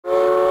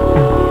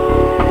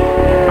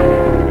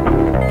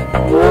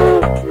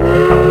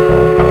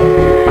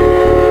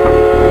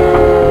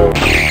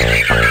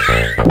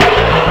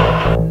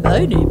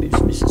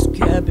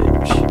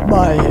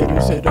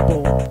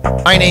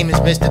My name is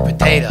Mr.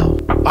 Potato.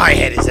 My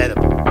head is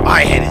edible. My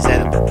head is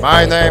edible.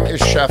 My name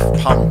is Chef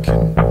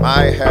Pumpkin.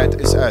 My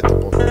head is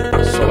edible.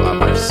 So are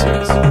my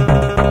seeds.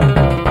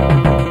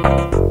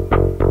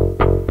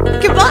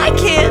 Goodbye,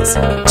 kids.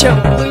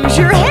 Don't lose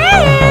your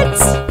heads.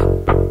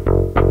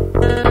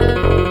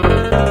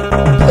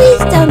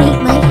 Please don't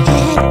eat my head.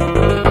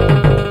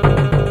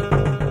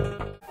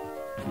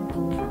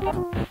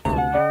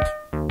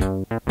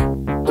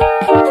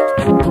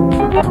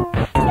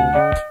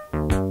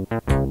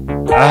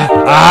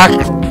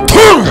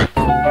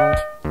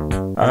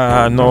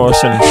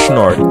 Nose and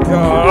snort.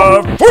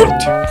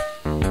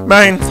 Foot!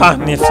 Mein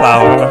funny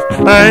flower,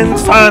 mein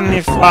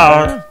funny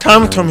flower.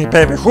 Come to me,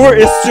 baby. Who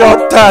is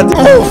your dad?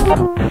 Move!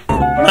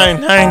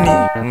 Mein honey.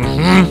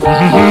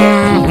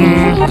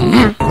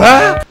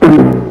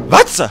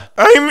 What's that?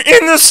 I'm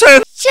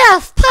innocent.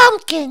 Chef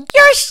Pumpkin,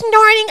 you're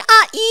snorting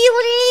an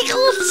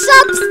illegal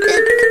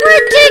substance.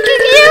 We're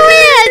taking you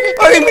in.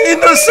 I'm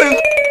innocent.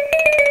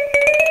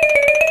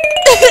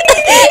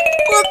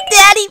 Will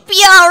Daddy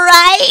be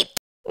alright?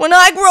 When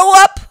I grow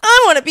up,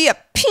 I want to be a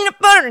peanut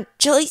butter and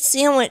jelly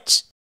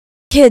sandwich.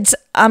 Kids,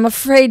 I'm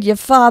afraid your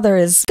father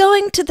is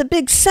going to the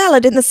big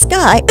salad in the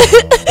sky.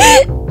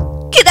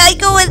 Can I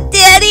go with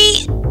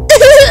Daddy?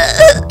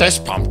 This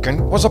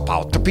pumpkin was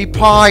about to be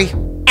pie.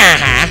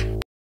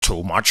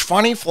 Too much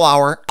funny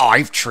flour.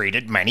 I've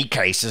treated many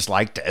cases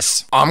like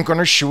this. I'm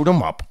gonna shoot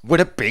him up with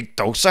a big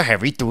dose of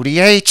heavy-duty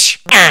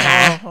H.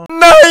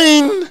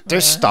 Nine!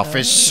 This stuff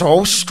is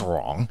so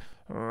strong.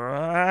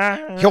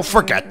 He'll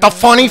forget the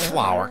funny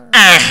flour.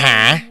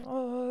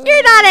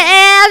 You're not an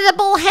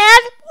edible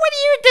head. What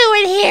are you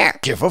doing here?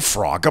 Give a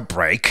frog a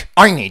break.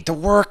 I need to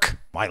work.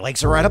 My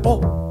legs are edible.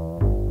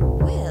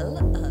 Well,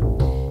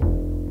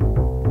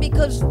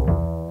 because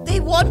they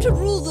want to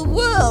rule the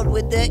world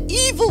with their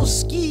evil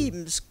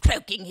schemes.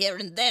 Croaking here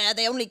and there,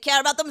 they only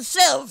care about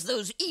themselves,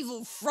 those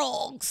evil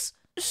frogs.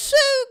 So,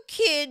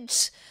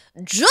 kids,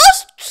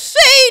 just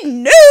say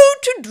no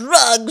to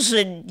drugs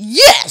and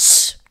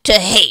yes to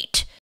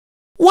hate.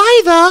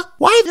 Why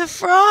the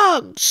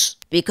frogs?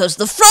 Because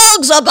the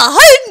frogs are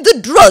behind the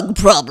drug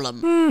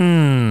problem.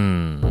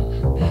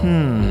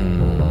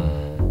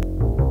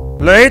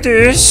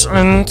 Ladies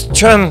and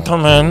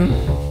gentlemen,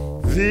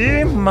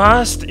 we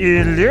must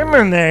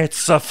eliminate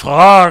the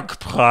frog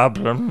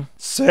problem.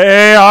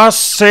 They are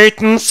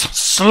Satan's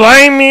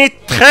slimy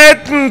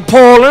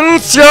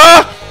Tretenpollens,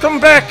 yeah?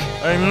 Come back,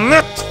 I'm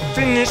not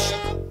finished.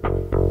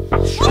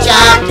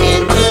 Chopped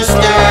into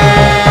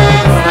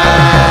stir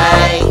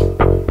fry.